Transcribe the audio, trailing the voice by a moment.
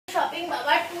Shopping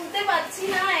বাবা তুলতে পারছি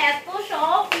না, এত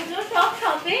সব পুজো সব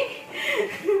শপিং,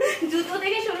 জুতো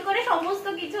থেকে শুরু করে সমস্ত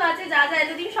কিছু আছে, যা যা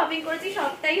এতদিন শপিং করেছি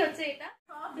সবটাই হচ্ছে এটা,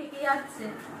 সব ঢেকে যাচ্ছে,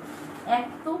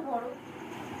 এত বড়।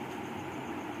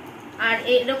 আর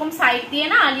এরকম সাইড দিয়ে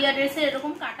না আলিয়া ড্রেসের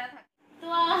এরকম কাটা থাকে। তো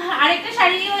আরেকটা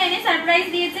শাড়িও এনে সারপ্রাইজ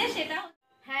দিয়েছে, সেটা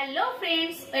hello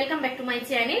friends, welcome back to my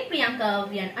channel Priyanka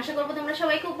অভিয়ান। আশা করবো তোমরা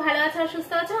সবাই খুব ভালো আছো আর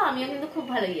সুস্থ আছো, আমিও কিন্তু খুব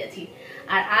ভালোই আছি।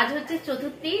 আর আজ হচ্ছে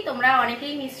চতুর্থী, তোমরা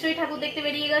অনেকেই নিশ্চয়ই ঠাকুর দেখতে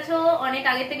বেরিয়ে গেছো অনেক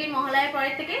আগে থেকেই, মহালয়ার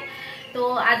পরের থেকে। তো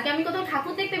আজকে আমি কোথাও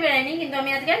ঠাকুর দেখতে বেরাইনি, কিন্তু আমি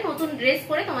আজকে নতুন ড্রেস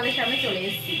পরে তোমাদের সামনে চলে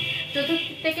এসেছি।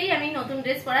 চতুর্থী থেকেই আমি নতুন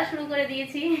ড্রেস পরা শুরু করে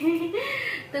দিয়েছি।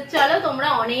 তো চলো, তোমরা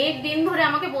অনেক দিন ধরে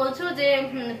আমাকে বলছো যে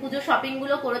পুজো শপিং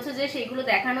গুলো করেছো যে সেইগুলো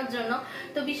দেখানোর জন্য।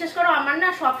 তো বিশ্বাস করো, আমার না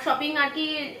সব শপিং আর কি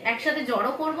একসাথে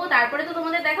জড়ো করবো, তারপরে তো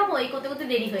তোমাদের দেখাবো, এই করতে করতে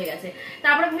দেরি হয়ে গেছে।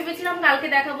 তারপরে ভেবেছিলাম কালকে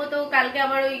দেখাবো, তো কালকে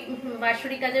আবার ওই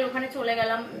বাৎসরিক কাজের ওখানে চলে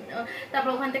গেলাম, তারপর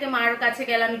ওখান থেকে মার কাছে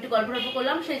গেলাম, একটু গল্প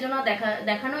করলাম, সেই জন্য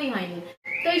দেখানোই হয়নি।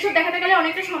 তো এইসব দেখাতে গেলে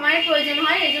অনেকটা সময়ের প্রয়োজন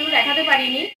হয়, এই জন্য দেখাতে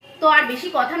পারিনি। তো আর বেশি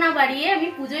কথা না বাড়িয়ে আমি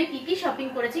পুজোয় কি কি শপিং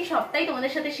করেছি সবটাই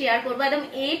তোমাদের সাথে শেয়ার করবো, একদম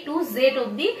A to Z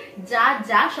অব্দি যা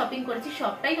যা শপিং করেছি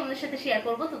সবটাই তোমাদের সাথে শেয়ার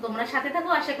করবো। তো তোমরা সাথে থাকো,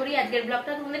 আশা করি আজকের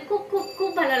ব্লগটা তোমাদের খুব খুব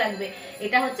খুব ভালো লাগবে।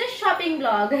 এটা হচ্ছে শপিং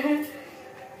ব্লগ।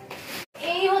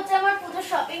 এই হচ্ছে আমার পুজোর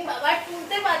শপিং বাবা,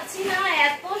 তুলতে পারছি না,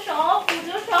 এত সব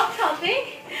পুজো সব শপিং,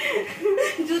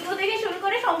 জুতো থেকে শুরু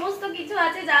করে সমস্ত কিছু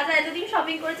আছে, যা যা এতদিন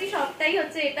শপিং করেছি সবটাই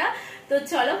হচ্ছে এটা। তো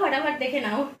চলো ফটাফট দেখে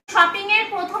নাও। শপিং এর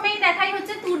প্রথমেই দেখাই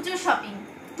হচ্ছে তুর্যর শপিং।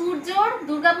 তুর্যর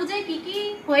দুর্গাপূজায় কি কি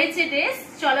হয়েছে ড্রেস,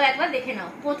 চলো একবার দেখে নাও।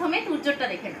 প্রথমে তুর্যরটা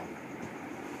দেখে নাও।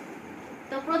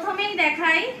 তো প্রথমেই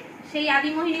দেখাই সেই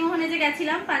আদিমোহিনী মোহনে যে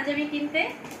গেছিলাম পাঞ্জাবি কিনতে,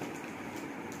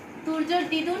 তুর্যর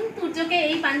দিদুন তুর্যকে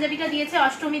এই পাঞ্জাবিটা দিয়েছে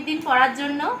অষ্টমীর দিন পরার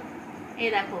জন্য। এই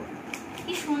দেখো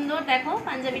কি সুন্দর, দেখো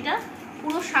পাঞ্জাবিটা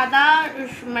পুরো সাদা,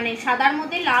 মানে সাদার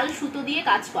মধ্যে লাল সুতো দিয়ে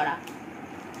কাজ করা।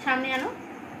 সামনে আনো,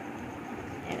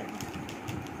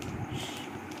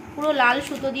 পুরো লাল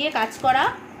সুতো দিয়ে কাজ করা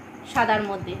সাদার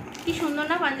মধ্যে, কি সুন্দর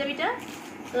না পাঞ্জাবিটা।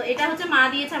 তো এটা হচ্ছে মা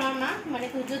দিয়েছে, আমার মা মানে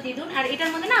তুর্য দিদুন। আর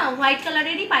এটার মধ্যে না হোয়াইট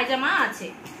কালারেরই পায়জামা আছে,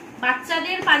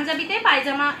 বাচ্চাদের পাঞ্জাবিতে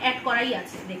পায়জামা অ্যাড করাই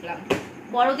আছে দেখলাম,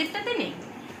 বড়দেরটাতে নেই।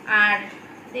 আর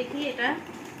দেখি এটা,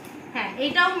 হ্যাঁ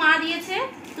এইটাও মা দিয়েছে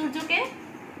তুর্যকে,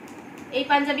 এই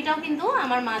পাঞ্জাবিটাও কিন্তু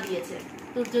আমার মা দিয়েছে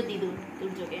তুর্য দিদুন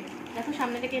তুর্যকে। দেখো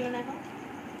সামনে থেকে এনে দেখো,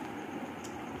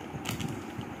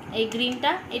 এই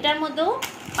গ্রিনটা, এটার মধ্যেও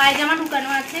পায়জামা ঢুকানো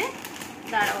আছে।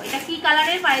 দাঁড়াও, এটা কি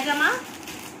কালারের পায়জামা,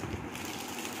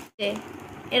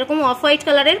 এরকম অফ হোয়াইট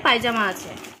কালারের পায়জামা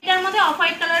আছে, এটার মধ্যে অফ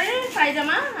হোয়াইট কালারের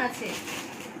পায়জামা আছে।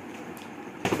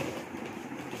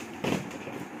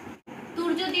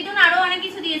 তুর্য দিদুন আরো অনেক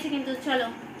কিছু দিয়েছে কিন্তু। চলো,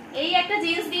 এই একটা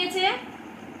জিন্স দিয়েছে,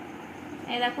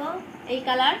 এই দেখো এই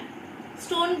কালার,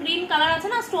 স্টোন গ্রিন কালার আছে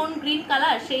না, স্টোন গ্রিন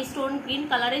কালার, সেই স্টোন গ্রিন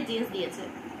কালারের জিন্স দিয়েছে।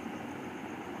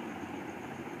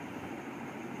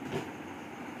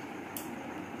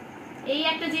 এই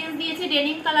একটা জিন্স দিয়েছে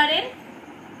ডেনিম কালারের,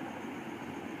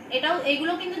 এটাও,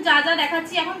 এগুলো কিন্তু যা যা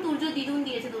দেখাচ্ছি এখন তুর্য দিদুন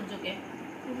দিয়েছে তুর্যকে,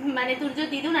 মানে তুর্য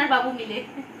দিদুন আর বাবু মিলে।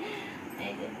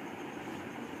 এই যে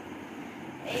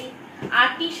এই, আর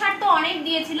টি শার্ট তো অনেক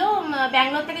দিয়েছিল,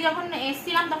 ব্যাঙ্গালোর থেকে যখন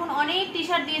এসেছিলাম তখন অনেক টি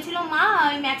শার্ট দিয়েছিল মা,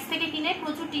 ওই ম্যাক্স থেকে কিনে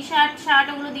প্রচুর টি শার্ট শার্ট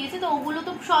ওগুলো দিয়েছে। তো ওগুলো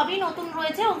তো সবই নতুন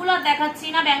রয়েছে, ওগুলো আর দেখাচ্ছি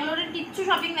না, ব্যাঙ্গালোরের কিচ্ছু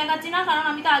শপিং দেখাচ্ছি না, কারণ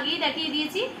আমি তো আগেই দেখিয়ে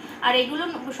দিয়েছি। আর এগুলো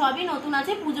সবই নতুন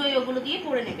আছে, পুজোয় ওগুলো দিয়ে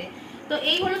পরে নেবে। তো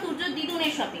এই হলো তুর্য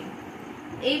দিদুনের শপিং।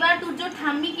 এইবার তুর্য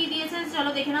ঠাম্মি কি দিয়েছে চলো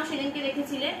দেখে নাও, সেদিনকে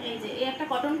দেখেছিলে। এই যে এই একটা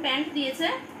কটন প্যান্ট দিয়েছে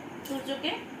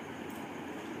তুর্যকে,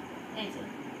 এই যে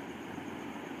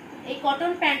এই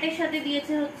কটন প্যান্টের সাথে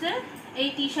দিয়েছে হচ্ছে এই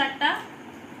টি শার্টটা,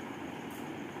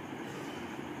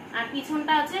 আর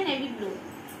পিছনটা আছে নেভি ব্লু,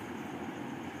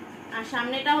 আর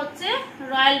সামনেটা হচ্ছে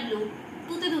রয়্যাল ব্লু,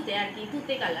 তুতে তুতে আর কি,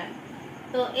 তুতে কালার।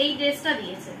 তো এই ড্রেসটা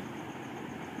দিয়েছে,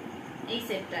 এই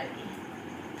সেটটা আর কি।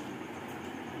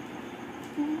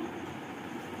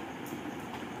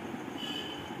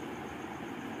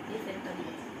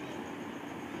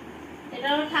 এটা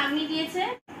ওর ঠাম্মি দিয়েছে,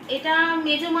 এটা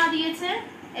মেজো মা দিয়েছে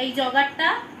এই জগারটা,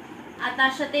 আর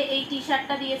তার সাথে এই টি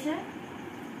শার্টটা দিয়েছে।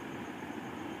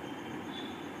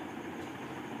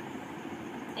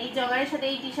 এই জগারের সাথে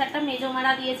এই টি শার্টটা মেজো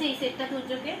মারা দিয়েছে, এই সেটটা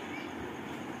তুর্যকে।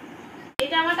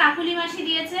 এটা আমার কাকুলি মাসি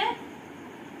দিয়েছে,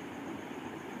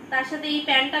 তার সাথে এই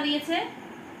প্যান্টটা দিয়েছে,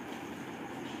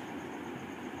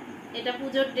 এটা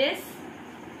পুজোর ড্রেস।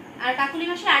 আর কাকুলি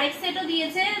মাসি আরেক সেটও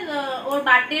দিয়েছে, ওর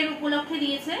বার্থডে উপলক্ষে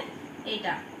দিয়েছে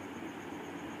এইটা,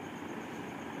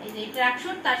 এই যে ট্র্যাক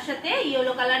স্যুট, তার সাথে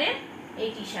ইয়েলো কালারের এই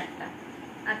টি শার্টটা,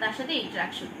 আর তার সাথে এই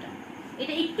ট্র্যাক স্যুটটা।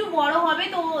 এটা একটু বড় হবে,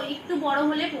 তো একটু বড়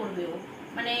হলে পরবে ও,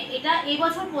 মানে এটা এই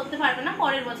বছর পরতে পারবে না,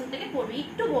 পরের বছর থেকে পরবে,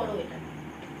 একটু বড় এটা।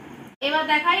 এবার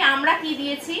দেখাই আমরা কি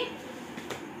দিয়েছি।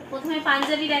 প্রথমে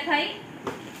পাঞ্জাবি দেখাই।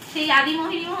 সেই আদি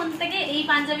মোহিনী মোহন থেকে এই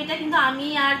পাঞ্জাবিটা কিন্তু আমি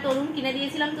আর তরুণ কিনে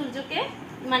দিয়েছিলাম তুর্যকে,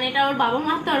 মানে এটা ওর বাবা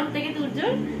মার তরফ থেকে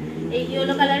তুর্যর। এই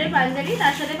ইয়েলো কালারের পাঞ্জাবি,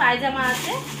 তার সাথে পায়জামা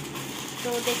আছে। তো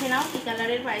দেখে নাও কি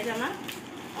কালারের পায়জামা।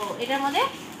 ও এটার মধ্যে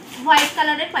হোয়াইট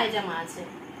কালারের পায়জামা আছে,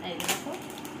 এই দেখো।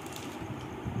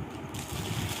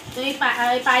 তো এই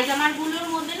পায়জামার গুলোর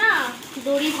মধ্যে না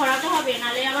দড়ি ভরাতে হবে,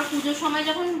 নালে আবার পুজোর সময়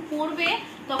যখন পরবে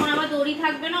তখন আবার দড়ি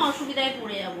থাকবে না, অসুবিধায়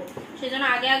পড়ে যাবো। সেজন্য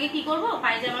আগে আগে কি করবো,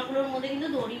 পায়জামাগুলোর মধ্যে কিন্তু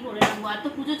দড়ি ভরে রাখবো। আর তো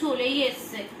পুজো চলেই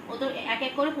এসছে, ও তো এক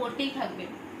এক করে পরতেই থাকবে।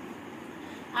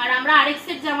 আর আমরা আরেক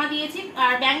সেট জামা দিয়েছি।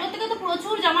 আর ব্যাঙ্গালোর থেকে তো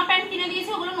প্রচুর জামা প্যান্ট কিনে দিয়েছি,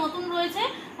 ওগুলো নতুন রয়েছে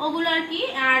ওগুলো আর কি।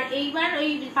 আর এইবার ওই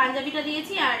পাঞ্জাবিটা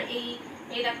দিয়েছি, আর এই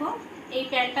দেখো এই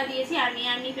প্যান্টটা দিয়েছি,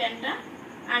 আর্মি প্যান্টটা,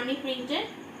 আর্মি প্রিন্টের।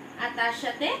 আর তার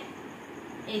সাথে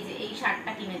এই যে এই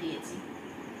শার্টটা কিনে দিয়েছি।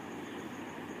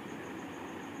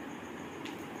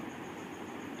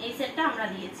 এই সেটটা আমরা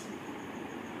দিয়েছি।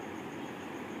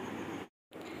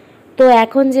 তো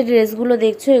এখন যে ড্রেসগুলো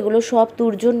দেখছো এগুলো সব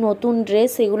তুর্যর নতুন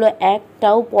ড্রেস, এগুলো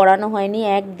একটাও পরানো হয়নি,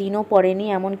 একদিনও পরেনি।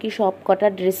 এমনকি সব কটা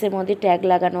ড্রেসের মধ্যে ট্যাগ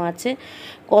লাগানো আছে।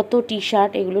 কত টি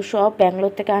শার্ট, এগুলো সব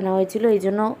ব্যাঙ্গালোর থেকে আনা হয়েছিল, এই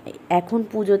জন্য এখন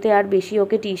পুজোতে আর বেশি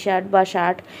ওকে টি শার্ট বা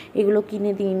শার্ট এগুলো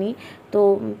কিনে দিইনি। তো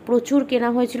প্রচুর কেনা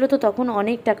হয়েছিল, তো তখন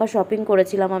অনেক টাকা শপিং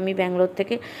করেছিলাম আমি ব্যাঙ্গালোর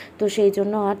থেকে। তো সেই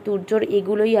জন্য আর তুর্যর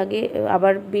এগুলোই আগে,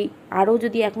 আবার আরও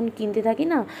যদি এখন কিনতে থাকি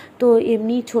না তো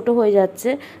এমনি ছোট হয়ে যাচ্ছে।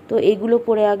 তো এগুলো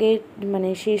পরে আগে মানে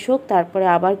শেষ হোক, তারপরে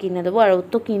আবার কিনে দেবো। আর ওর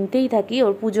তো কিনতেই থাকি,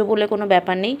 ওর পুজো বলে কোনো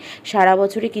ব্যাপার নেই, সারা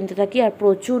বছরই কিনতে থাকি। আর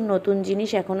প্রচুর নতুন জিনিস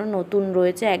এখনও নতুন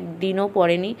রয়েছে, একদিনও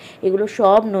পরেনি, এগুলো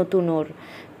সব নতুন ওর।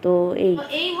 তো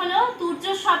এই হলো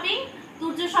তুর্যর শপিং।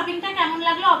 তুর্যর শপিংটা কেমন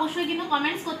লাগলো অবশ্যই কিন্তু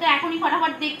কমেন্টস করতে, এখনই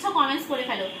ফটাফট দেখছো কমেন্টস করে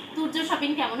ফেলো তুর্যর শপিং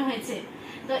কেমন হয়েছে।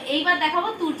 তো এইবার দেখাবো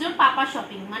তুর্যর পাপা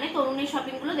শপিং, মানে তরুণের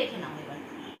শপিং গুলো দেখে নাও এবার।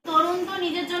 তরুণ তো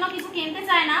নিজের জন্য কিছু কিনতে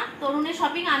চায় না, তরুণের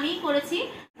শপিং আমিই করেছি।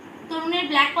 তরুণের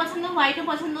ব্ল্যাক পছন্দ, হোয়াইটও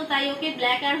পছন্দ, তাই ওকে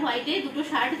ব্ল্যাক আর হোয়াইটে দুটো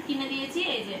শার্ট কিনে দিয়েছি।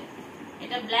 এই যে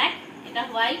এটা ব্ল্যাক, এটা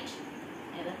হোয়াইট,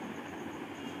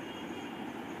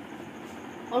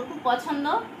 ওর খুব পছন্দ,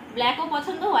 ব্ল্যাকও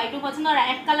পছন্দ, হোয়াইটও পছন্দ। আর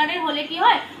এক কালারের হলে কি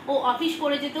হয়, ও অফিস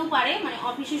করে যেতেও পারে, মানে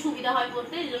অফিসে সুবিধা হয়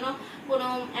পড়তে, এই জন্য কোনো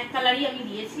এক কালারই আমি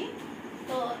দিয়েছি।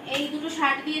 তো এই দুটো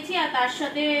শার্ট দিয়েছি, আর তার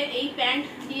সাথে এই প্যান্ট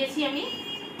দিয়েছি আমি।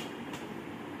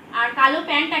 আর কালো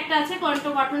প্যান্ট একটা আছে,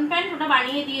 কটন প্যান্ট, ওটা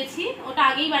বানিয়ে দিয়েছি, ওটা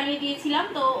আগেই বানিয়ে দিয়েছিলাম,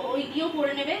 তো ওইটিও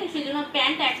পরে নেবে, সেজন্য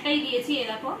প্যান্ট একটাই দিয়েছি। এ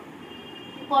দেখো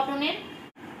কটনের,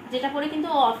 যেটা পরে কিন্তু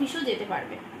ও অফিসও যেতে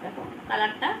পারবে। দেখো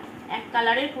কালারটা এক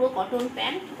কালারের পুরো কটন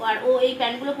প্যান্ট, আর ও এই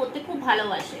প্যান্টগুলো পরতে খুব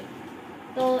ভালোবাসে।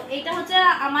 তো এটা হচ্ছে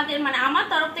আমাদের, মানে আমার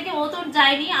তরফ থেকে, ও তো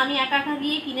যায়নি, আমি একা একা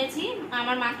গিয়ে কিনেছি,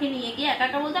 আমার মাকে নিয়ে গিয়ে, একা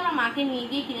একা বলতে আমার মাকে নিয়ে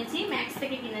গিয়ে কিনেছি, ম্যাক্স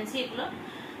থেকে কিনেছি এগুলো।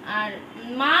 আর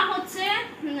মা হচ্ছে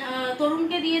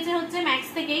তরুণকে দিয়েছে হচ্ছে ম্যাক্স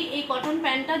থেকেই এই কটন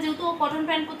প্যান্টটা, যেহেতু ও কটন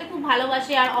প্যান্ট পরতে খুব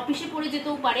ভালোবাসে আর অফিসে পরে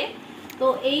যেতেও পারে। তো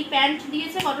এই প্যান্ট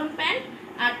দিয়েছে, কটন প্যান্ট,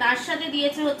 আর তার সাথে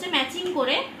দিয়েছে হচ্ছে ম্যাচিং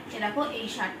করে এ দেখো এই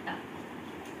শার্টটা,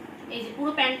 এই যে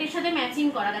পুরো প্যান্টের সাথে ম্যাচিং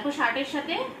করা, দেখো শার্টের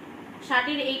সাথে,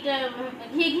 শার্টের এইটা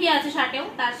ঘিয়ে ঘিয়ে আছে শার্টেও,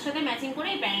 তার সাথে ম্যাচিং করে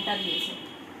এই প্যান্টটা দিয়েছে।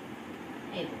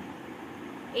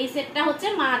 এই সেটটা হচ্ছে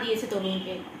মা দিয়েছে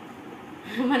তরুণকে,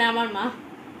 মানে আমার মা।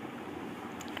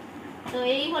 তো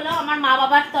এই হলো আমার মা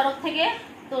বাবার তরফ থেকে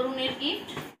তরুণের গিফট।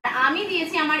 আমি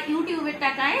দিয়েছি আমার ইউটিউবের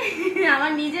টাকায়,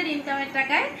 আমার নিজের ইনকামের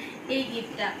টাকায় এই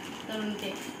গিফটটা তরুণকে।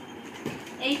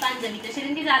 এই পাঞ্জাবিটা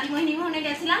সেদিনকে আদি মোহিনী মোহনে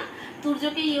গেছিলাম,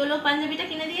 তুর্যকে ইয়েলো পাঞ্জাবিটা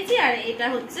কিনে দিয়েছি, আর এটা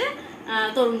হচ্ছে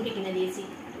তরুণকে কিনে দিয়েছি।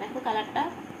 দেখো কালারটা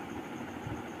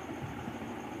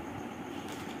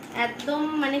একদম,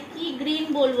 মানে কি গ্রিন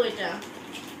বলবো, এটা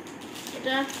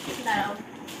দাঁড়াও,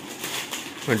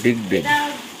 এটা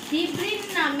ডিপ গ্রিন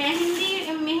না,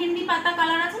 মেহেন্দি পাতা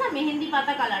কালার আছে না, মেহেন্দি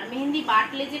পাতা কালার, মেহেন্দি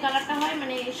বাটলে যে কালারটা হয়,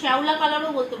 মানে শ্যাওলা কালারও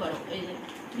বলতে পারো। এই যে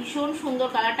ভীষণ সুন্দর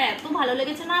কালারটা, এত ভালো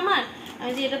লেগেছে না আমার,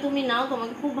 আমি যে এটা তুমি নাও,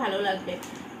 তোমাকে খুব ভালো লাগবে।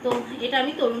 তো এটা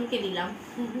আমি তরুণকে দিলাম,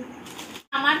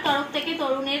 আমার তরফ থেকে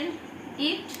তরুণের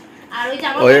গিফট। আর ওই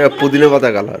জামা পুদিনা পাতা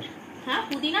কালার, হ্যাঁ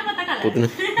পুদিনা পাতা কালার,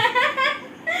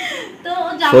 তো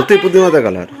সত্যি পুদিনা পাতা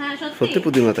কালার, হ্যাঁ সত্যি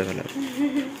পুদিনা পাতা কালার,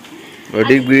 ওই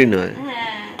ডিপ গ্রিন হয়।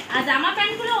 হ্যাঁ, আর জামা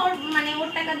প্যান্ট গুলো ওর, মানে ওর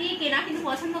টাকা দিয়ে কেনা, কিন্তু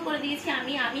পছন্দ করে দিয়েছি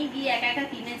আমি গিয়ে একা একা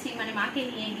কিনেছি, মানে মাকে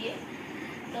নিয়ে গিয়ে।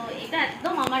 তো এটা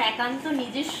একদম আমার একান্ত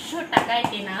নিজস্ব টাকায়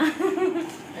কেনা।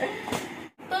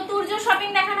 তো তুর্য শপিং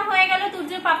দেখানো হয়ে গেল,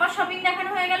 তুর্য পাপার শপিং দেখানো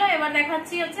হয়ে গেল, এবার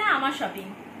দেখাচ্ছি হচ্ছে আমার শপিং।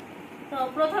 তো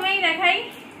প্রথমেই দেখাই,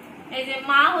 এই যে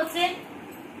মা হচ্ছে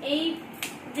এই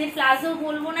যে প্লাজো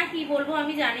বলবো না কি বলবো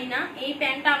আমি জানি না, এই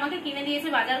প্যান্টটা আমাকে কিনে দিয়েছে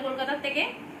বাজার কলকাতার থেকে।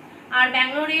 আর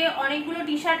ব্যাঙ্গালোরে অনেকগুলো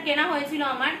টি শার্ট কেনা হয়েছিল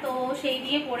আমার, তো সেই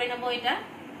দিয়ে পরে নেবো এটা।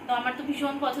 তো আমার তো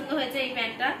ভীষণ পছন্দ হয়েছে এই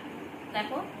প্যান্টটা।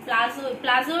 দেখো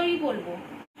প্লাজোই বলবো,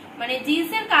 মানে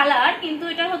জিন্সের কালার, কিন্তু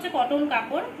এটা হচ্ছে কটন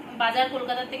কাপড়, বাজার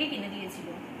কলকাতা থেকে কিনে দিয়েছিল।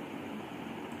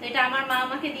 তো এটা আমার মা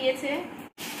আমাকে দিয়েছে।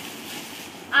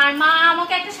 আর মা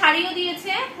আমাকে একটা শাড়িও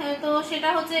দিয়েছে, তো সেটা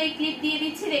হচ্ছে এই ক্লিপ দিয়ে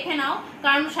দিচ্ছি, দেখে নাও।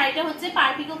 কারণ শাড়িটা হচ্ছে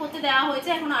পারপিকো করতে দেওয়া হয়েছে,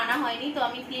 এখনো আনা হয়নি, তো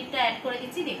আমি ক্লিপটা অ্যাড করে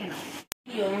দিচ্ছি, দেখে নাও।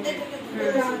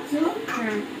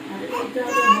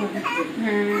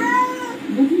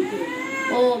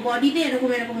 ও বডিতে এরকম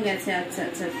এরকম গেছে, আচ্ছা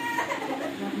আচ্ছা,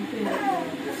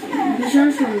 ভীষণ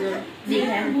সুন্দর।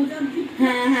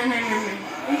 হ্যাঁ হ্যাঁ হ্যাঁ হ্যাঁ হ্যাঁ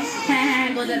হ্যাঁ হ্যাঁ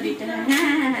গোজার দিকটা, হ্যাঁ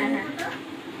হ্যাঁ হ্যাঁ হ্যাঁ হ্যাঁ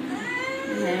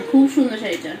হ্যাঁ, খুব সুন্দর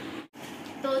শাড়িটা।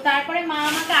 তো তারপরে মা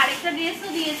আমাকে আরেকটা ড্রেসও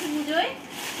দিয়েছে পুজোয়।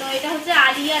 তো এটা হচ্ছে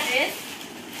আলিয়া ড্রেস।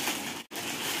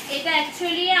 এটা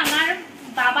অ্যাকচুয়ালি আমার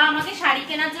বাবা আমাকে শাড়ি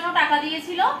কেনার জন্য টাকা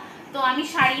দিয়েছিল, তো আমি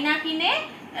শাড়ি না কিনে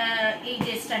এই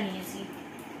ড্রেসটা নিয়েছি।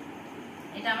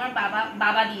 এটা আমার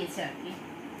বাবা দিয়েছে আর কি।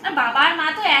 আর বাবা আর মা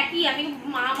তো একই, আমি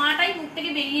মাটাই মুখ থেকে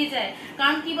বেরিয়ে যায়।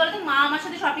 কারণ কি বলতো, মা আমার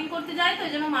সাথে শপিং করতে যায়, তো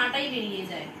এই জন্য মাটাই বেরিয়ে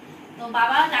যায়। তো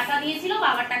বাবা টাকা দিয়েছিল,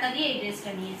 বাবার টাকা দিয়ে এই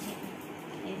ড্রেসটা নিয়েছি।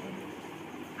 এই যে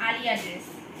আলিয়া ড্রেস,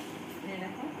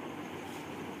 দেখো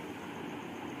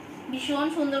ভীষণ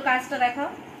সুন্দর কাজটা, দেখো।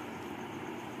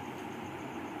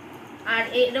 আর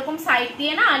এরকম সাইড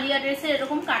দিয়ে না আলিয়া ড্রেসে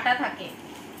এরকম কাটা থাকে,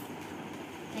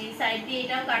 এই সাইড দিয়ে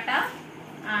এটাও কাটা,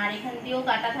 আর এখান দিয়েও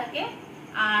কাটা থাকে।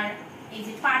 আর এই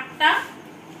যে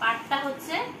পাটটা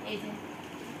হচ্ছে, এই যে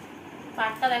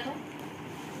পাটটা দেখো,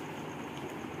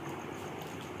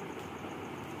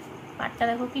 পাটটা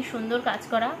দেখো কি সুন্দর কাজ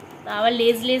করা, তা আবার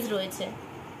লেজ রয়েছে,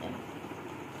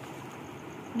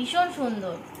 ভীষণ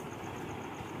সুন্দর।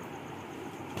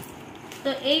 তো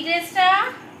এই ড্রেসটা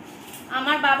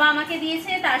আমার বাবা আমাকে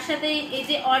দিয়েছে, তার সাথে এই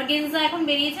যে অর্গেনজা এখন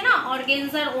বেরিয়েছে না,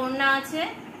 অর্গেনজার ওড়না আছে,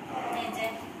 এই যে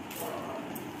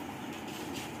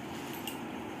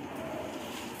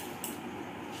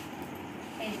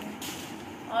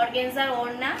অর্গেনজার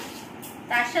ওড়না,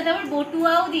 তার সাথে আবার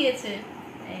বটুয়াও দিয়েছে,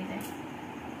 এই যে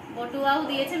বটুয়াও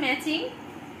দিয়েছে ম্যাচিং।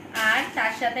 আর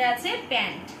তার সাথে আছে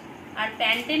প্যান্ট, আর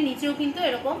প্যান্টের নিচেও কিন্তু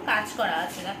এরকম কাজ করা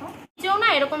আছে, দেখো নিচেও না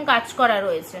এরকম কাজ করা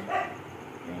রয়েছে।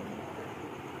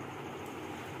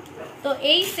 তো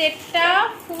এই সেটটা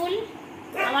ফুল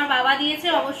আমার বাবা দিয়েছে,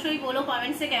 অবশ্যই বলো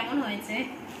কমেন্টসে কেমন হয়েছে,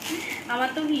 আমার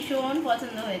তো ভীষণ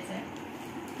পছন্দ হয়েছে।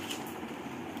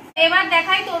 এবার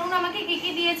দেখাই তরুণ আমাকে কি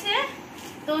কি দিয়েছে।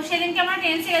 তো সেদিনকে আমরা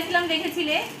ট্রেন্সে গেছিলাম,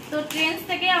 দেখেছিলে। তো ট্রেন্স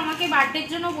থেকে আমাকে বার্থডের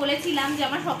জন্য বলেছিলাম যে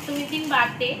আমার সপ্তমীর দিন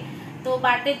বার্থডে, তো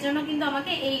বার্থডের জন্য কিন্তু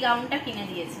আমাকে এই গাউনটা কিনে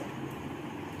দিয়েছে।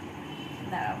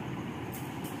 দাঁড়াও,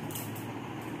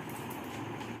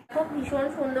 খুব ভীষণ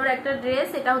সুন্দর একটা ড্রেস,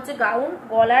 এটা হচ্ছে গাউন।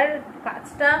 গলার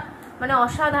কাজটা মানে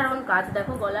অসাধারণ কাজ,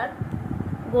 দেখো গলার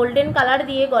গোল্ডেন কালার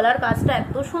দিয়ে গলার কাজটা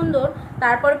এত সুন্দর।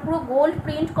 তারপর পুরো গোল্ড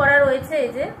প্রিন্ট করা রয়েছে,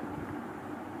 এই যে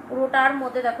পুরোটার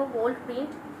মধ্যে দেখো গোল্ড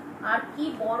প্রিন্ট। আর কি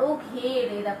বড় ঘের,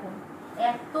 এই দেখো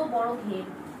এত বড় ঘের,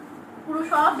 পুরো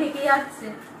সব ঢেকে যাচ্ছে,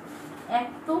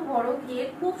 এত বড় ঘের,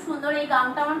 খুব সুন্দর। এই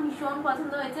গাউনটা আমার ভীষণ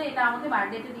পছন্দ হয়েছে, এটা আমাকে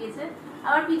বার্থডেতে দিয়েছে।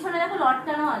 আবার পিছনে দেখো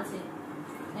লটকানো আছে,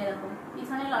 এরকম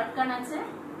পিছনে লটকান আছে,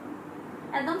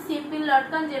 একদম সিম্পল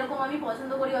লটকান, যেরকম আমি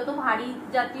পছন্দ করি। অত ভারী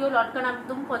জাতীয় লটকান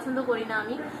একদম পছন্দ করি না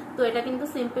আমি, তো এটা কিন্তু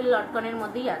সিম্পল লটকানের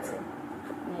মধ্যেই আছে।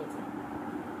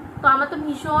 তো আমার তো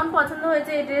ভীষণ পছন্দ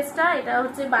হয়েছে এই ড্রেসটা। এটা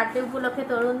হচ্ছে বার্থডে উপলক্ষে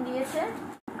তরুণ দিয়েছে।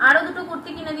 আরো দুটো কুর্তি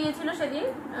কিনে দিয়েছিল সেদিন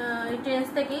ট্রেন্স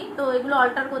থেকেই, তো এগুলো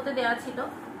অল্টার করতে দেওয়া ছিল।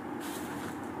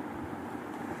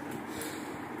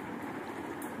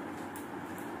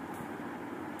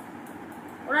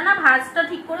 ওরা না ভাঁজটা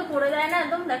ঠিক করে দেয় না,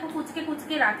 একদম দেখো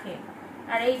কুচকে রাখে।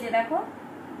 আর এই যে দেখো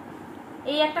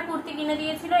এই একটা কুর্তি কিনে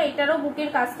দিয়েছিল, এইটারও বুকের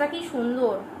কাজটা কি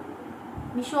সুন্দর,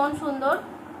 ভীষণ সুন্দর।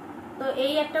 তো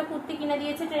এই একটা কুর্তি কিনে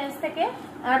দিয়েছে ট্রেন্স থেকে,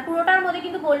 আর পুরোটার মধ্যে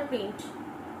কিন্তু গোল্ড প্রিন্ট,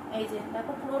 এই যে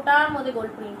দেখো পুরোটার মধ্যে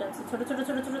গোল্ড প্রিন্ট আছে, ছোট ছোট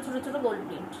ছোট ছোট ছোট ছোট গোল্ড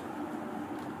প্রিন্ট।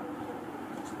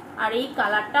 আর এই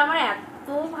কালারটা আমার এত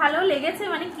ভালো লেগেছে,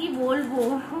 মানে কি বলবো।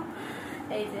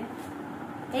 এই যে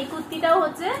এই কুর্তিটাও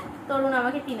হচ্ছে তরুণ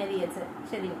আমাকে কিনে দিয়েছে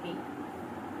সেদিনকে।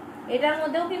 এটার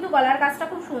মধ্যেও কিন্তু গলার কাজটা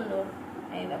খুব সুন্দর,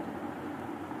 এই দেখো।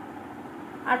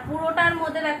 আর পুরোটার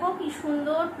মধ্যে দেখো কি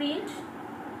সুন্দর প্রিন্ট,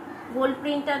 গোল্ড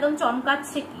প্রিন্ট একদম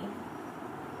চমকাচ্ছে কি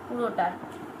পুরোটা।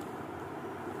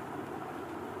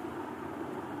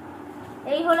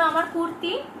 এই হলো আমার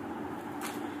কুর্তি।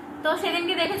 তো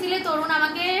সেদিনকে দেখেছিলে তরুণ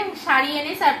আমাকে শাড়ি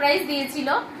এনে সারপ্রাইজ দিয়েছিল,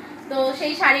 তো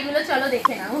সেই শাড়িগুলো চলো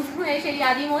দেখে নাও। সেই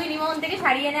আদি মোহিনী মোহন থেকে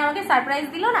শাড়ি এনে আমাকে সারপ্রাইজ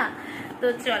দিল না, তো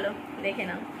চলো দেখে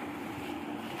নাও।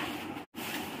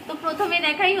 তো প্রথমে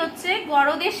দেখাই হচ্ছে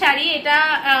বড়দের শাড়ি, এটা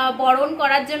বরণ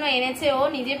করার জন্য এনেছে ও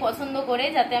নিজে পছন্দ করে,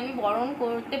 যাতে আমি বরণ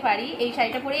করতে পারি। এই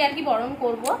শাড়িটা পরেই আর কি বরণ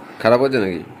করব। খারাপ হচ্ছে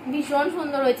নাকি? ভীষণ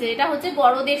সুন্দর হয়েছে, এটা হচ্ছে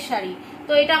বড়দের শাড়ি। তো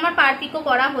তো এটা আমার পার পিকও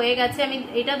করা হয়ে গেছে। আমি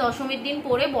এটা দশমীর দিন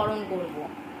পরে বরণ করব।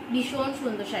 ভীষণ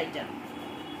সুন্দর শাড়িটা।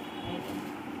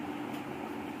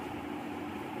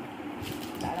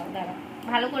 দাঁড়াও দাঁড়াও,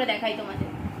 ভালো করে দেখাই তোমাদের।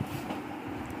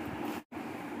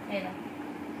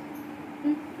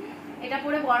 এটা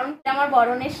পরে বরণ, আমার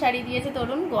বরণের শাড়ি দিয়েছে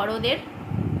তরুণ, গরদের।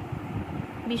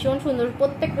 ভীষণ সুন্দর,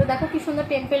 প্রত্যেকটা দেখো কি সুন্দর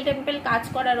টেম্পেল টেম্পেল কাজ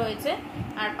করা রয়েছে।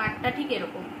 আর পাটটা ঠিক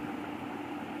এরকম।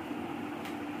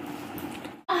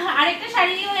 আরেকটা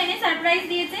শাড়িও এনে সারপ্রাইজ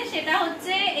দিয়েছে, সেটা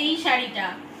হচ্ছে এই শাড়িটা।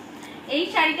 এই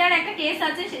শাড়িটার একটা কেস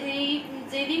আছে।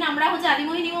 যেদিন আমরা হচ্ছে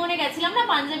আদিমোহিনী মোহনে গেছিলাম না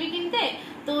পাঞ্জাবি কিনতে,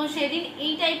 তো সেদিন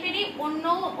এই টাইপেরই অন্য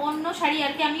অন্য শাড়ি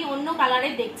আর কি আমি অন্য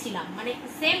কালারের দেখছিলাম, মানে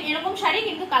সেম এরকম শাড়ি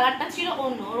কিন্তু কালারটা ছিল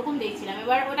অন্য, ওরকম দেখছিলাম।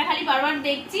 এবার ওটা খালি বারবার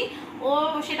দেখছি, ও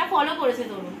সেটা ফলো করেছে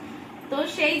তরুণ। তো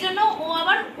সেই জন্য ও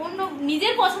আবার অন্য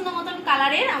নিজের পছন্দ মতন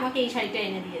কালারের আমাকে এই শাড়িটা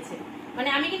এনে দিয়েছে। মানে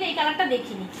আমি কিন্তু এই কালারটা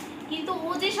দেখিনি, কিন্তু ও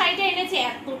যে শাড়িটা এনেছে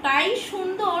এতটাই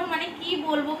সুন্দর, মানে কি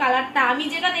বলবো, কালারটা আমি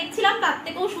যেটা দেখছিলাম তার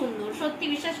থেকেও সুন্দর। সত্যি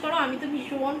বিশ্বাস করো, আমি তো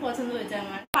ভীষণ পছন্দ হয়েছে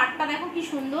আমার। পাটটা দেখো কি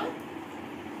সুন্দর,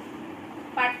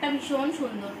 পাটটা ভীষণ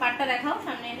সুন্দর। পাটটা দেখাও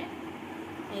সামনে এনে।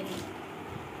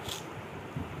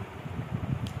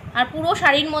 আর পুরো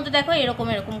শাড়ির মধ্যে দেখো এরকম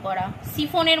এরকম করা,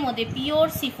 সিফনের মধ্যে, পিওর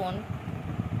সিফন।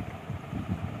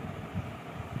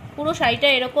 পুরো শাড়িটা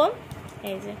এরকম।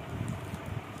 এই যে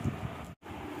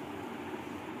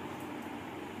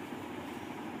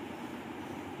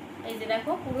এই যে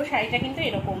দেখো পুরো শাড়িটা কিন্তু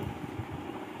এরকম।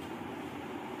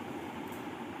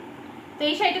 তো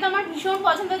এই শাড়িটা তো আমার ভীষণ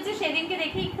পছন্দ হচ্ছে, সেদিনকে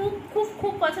দেখি খুব খুব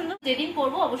খুব পছন্দ। যেদিন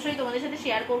পরবো অবশ্যই তোমাদের সাথে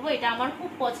শেয়ার করব। এটা আমার খুব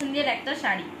পছন্দের একটা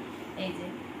শাড়ি। এই যে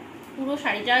পুরো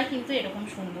শাড়িটা কিন্তু এরকম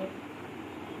সুন্দর।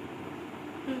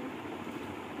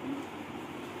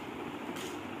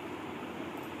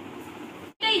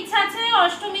 এটা ইচ্ছা আছে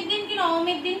অষ্টমীর দিন কি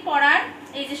নবমীর দিন পরার।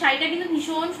 এই যে শাড়িটা কিন্তু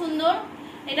ভীষণ সুন্দর।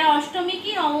 এটা অষ্টমী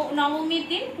কি নবমীর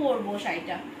দিন পরবো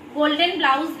শাড়িটা। গোল্ডেন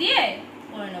ব্লাউজ দিয়ে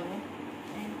পরে নেবো,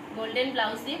 গোল্ডেন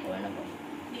ব্লাউজ দিয়ে পরে নেবো।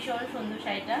 ভীষণ সুন্দর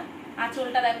শাড়িটা।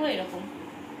 আঁচলটা দেখো এরকম।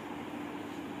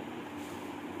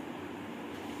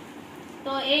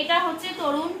 তো এইটা হচ্ছে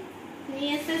তরুণ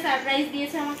নিয়ে এসে সারপ্রাইজ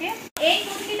দিয়েছে আমাকে। এই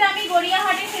কুর্তিটা আমি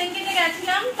গড়িয়াহাটে সেদিনকে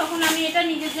গেছিলাম, তখন আমি এটা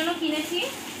নিজের জন্য কিনেছি।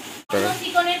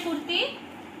 চিকনের কুর্তি,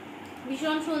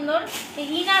 ভীষণ সুন্দর।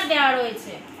 ইনার দেওয়া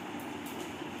রয়েছে,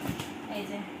 এই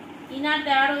যে ইনার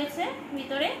দেওয়া রয়েছে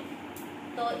ভিতরে।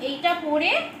 তো এইটা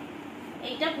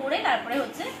পরে তারপরে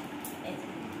হচ্ছে এই যে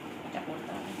এটা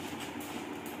পরতে হবে।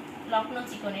 লখনৌ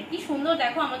চিকনের, কি সুন্দর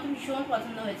দেখো, আমার তো ভীষণ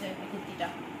পছন্দ হয়েছে এই কুর্তিটা।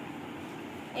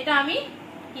 এটা আমি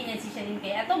কিনেছি সেদিনকে,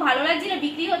 এত ভালো লাগছিল,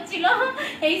 বিক্রি হচ্ছিল।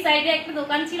 এই সাইডে একটা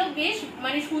দোকান ছিল, বেশ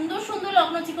মানে সুন্দর সুন্দর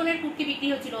লখনৌ চিকনের কুর্তি বিক্রি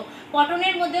হচ্ছিল।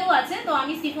 কটনের মধ্যেও আছে, তো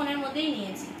আমি সিফনের মধ্যেই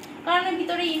নিয়েছি, কারণ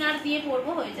ভিতরে ইনার দিয়ে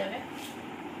পরবো, হয়ে যাবে।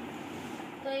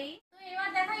 তো এবার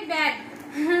দেখো এই ব্যাগ।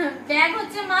 ব্যাগ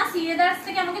হচ্ছে মা সিরেদার্স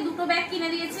থেকে আমাকে দুটো ব্যাগ কিনে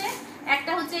দিয়েছে।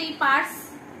 একটা হচ্ছে এই পার্স,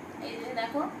 এই যে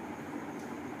দেখো,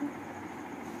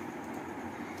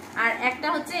 আর একটা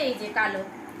হচ্ছে এই যে কালো।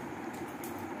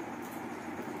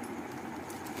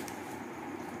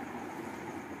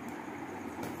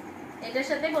 এটার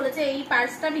সাথে বলেছে এই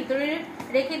পার্সটা ভিতরে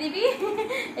রেখে দিবি,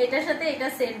 এটার সাথে এটা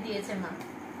সেট দিয়েছে মা।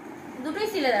 দুটোই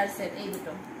সিলেদার্সের, এই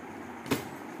দুটো।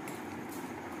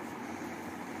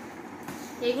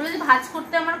 এইগুলো যে ভাঁজ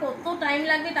করতে আমার কত টাইম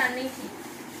লাগবে তার নেই ঠিক।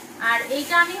 আর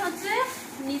এইটা আমি হচ্ছে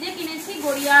নিজে কিনেছি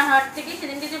গড়িয়াহাট থেকে,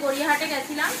 সেদিনকে যে গড়িয়াহাটে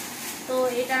গেছিলাম, তো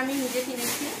এটা আমি নিজে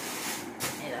কিনেছি।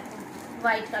 এরকম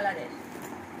হোয়াইট কালারের।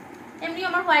 এমনি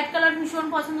আমার হোয়াইট কালার ভীষণ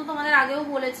পছন্দ, তোমাদের আগেও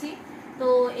বলেছি। তো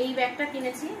এই ব্যাগটা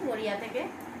কিনেছি গড়িয়া থেকে।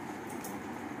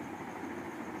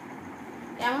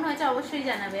 কেমন হয়েছে অবশ্যই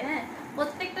জানাবে। হ্যাঁ,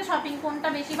 প্রত্যেকটা শপিং কোনটা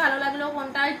বেশি ভালো লাগলো,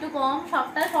 কোনটা একটু কম,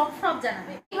 সব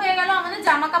জানাবে। হয়ে গেল আমাদের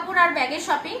জামা কাপড় আর ব্যাগের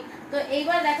শপিং। তো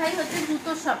এইবার দেখাই হচ্ছে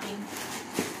জুতোর শপিং।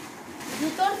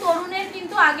 জুতোর তরুণের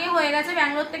কিন্তু আগে হয়ে গেছে,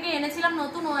 ব্যাঙ্গালোর থেকে এনেছিলাম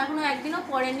নতুন, ও এখনো একদিনও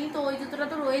পরেনি। তো ওই জুতোটা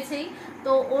তো রয়েছেই,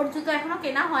 তো ওর জুতো এখনো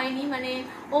কেনা হয়নি। মানে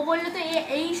ও বললো তো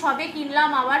এই সবে কিনলাম,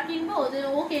 আবার কিনবো,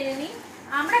 ও কেনেনি।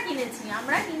 আমরা কিনেছি,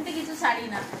 আমরা কিনতে কিছু ছাড়ি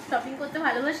না, শপিং করতে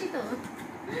ভালোবাসি।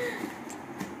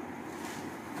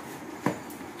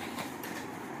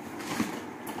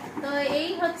 তো এই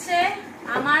হচ্ছে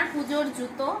আমার পুজোর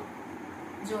জুতো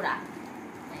জোড়া।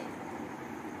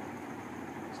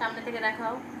 সামনে থেকে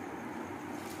দেখাও।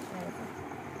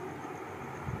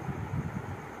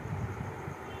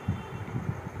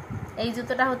 এই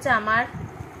জুতোটা হচ্ছে আমার।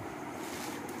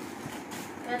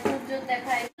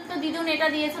 দেখাই তো দিদুন এটা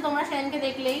দিয়েছে, তোমরা সেদিনকে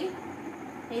দেখলেই।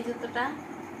 এই জুতোটা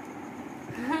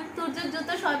তুর্যর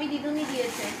জুতো সবই দিদুনই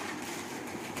দিয়েছে।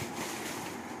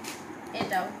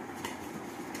 এটাও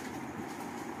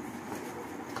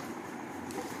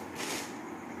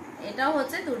এটাও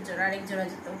হচ্ছে তুর্যর আরেক জোড়া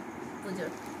জুতো।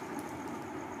 পুজোর।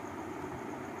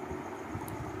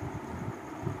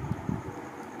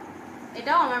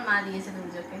 এটাও আমার মা দিয়েছে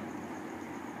তুর্যকে।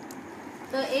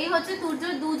 তো এই হচ্ছে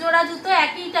তুর্যর 2 জোড়া জুতো,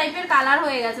 একই টাইপের কালার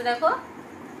হয়ে গেছে, দেখো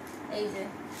এই যে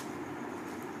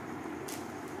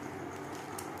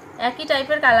একই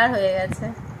টাইপের কালার হয়ে গেছে।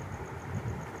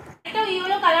 এটা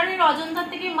ইয়েলো কালারের অজন্তার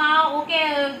থেকে মা ওকে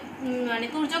মানে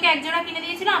তুর্যকে এক জোড়া কিনে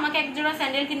দিয়েছিল, আমাকে এক জোড়া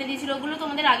স্যান্ডেল কিনে দিয়েছিল, ওগুলো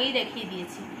তোমাদের আগেই দেখিয়ে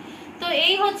দিয়েছি। তো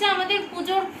এই হচ্ছে আমাদের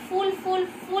পুজোর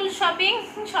ফুল শপিং,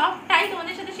 সবটাই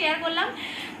তোমাদের সাথে শেয়ার করলাম।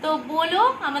 তো বলো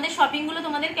আমাদের শপিংগুলো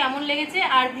তোমাদের কেমন লেগেছে,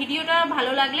 আর ভিডিওটা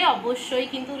ভালো লাগলে অবশ্যই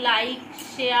কিন্তু লাইক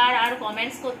শেয়ার আর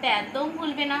কমেন্টস করতে একদম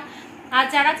ভুলবে না। আর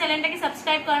যারা চ্যানেলটাকে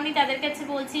সাবস্ক্রাইব করেনি তাদের কাছে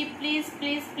বলছি প্লিজ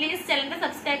প্লিজ প্লিজ চ্যানেলটা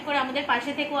সাবস্ক্রাইব করে আমাদের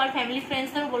পাশে থেকো, আর ফ্যামিলি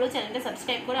ফ্রেন্ডসদেরও বলো চ্যানেলটা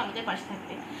সাবস্ক্রাইব করে আমাদের পাশে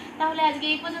থাকবে। তাহলে আজকে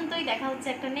এই পর্যন্তই, দেখা হচ্ছে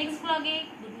একটা নেক্সট ব্লগে।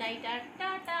 গুড নাইট আর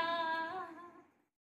টাটা।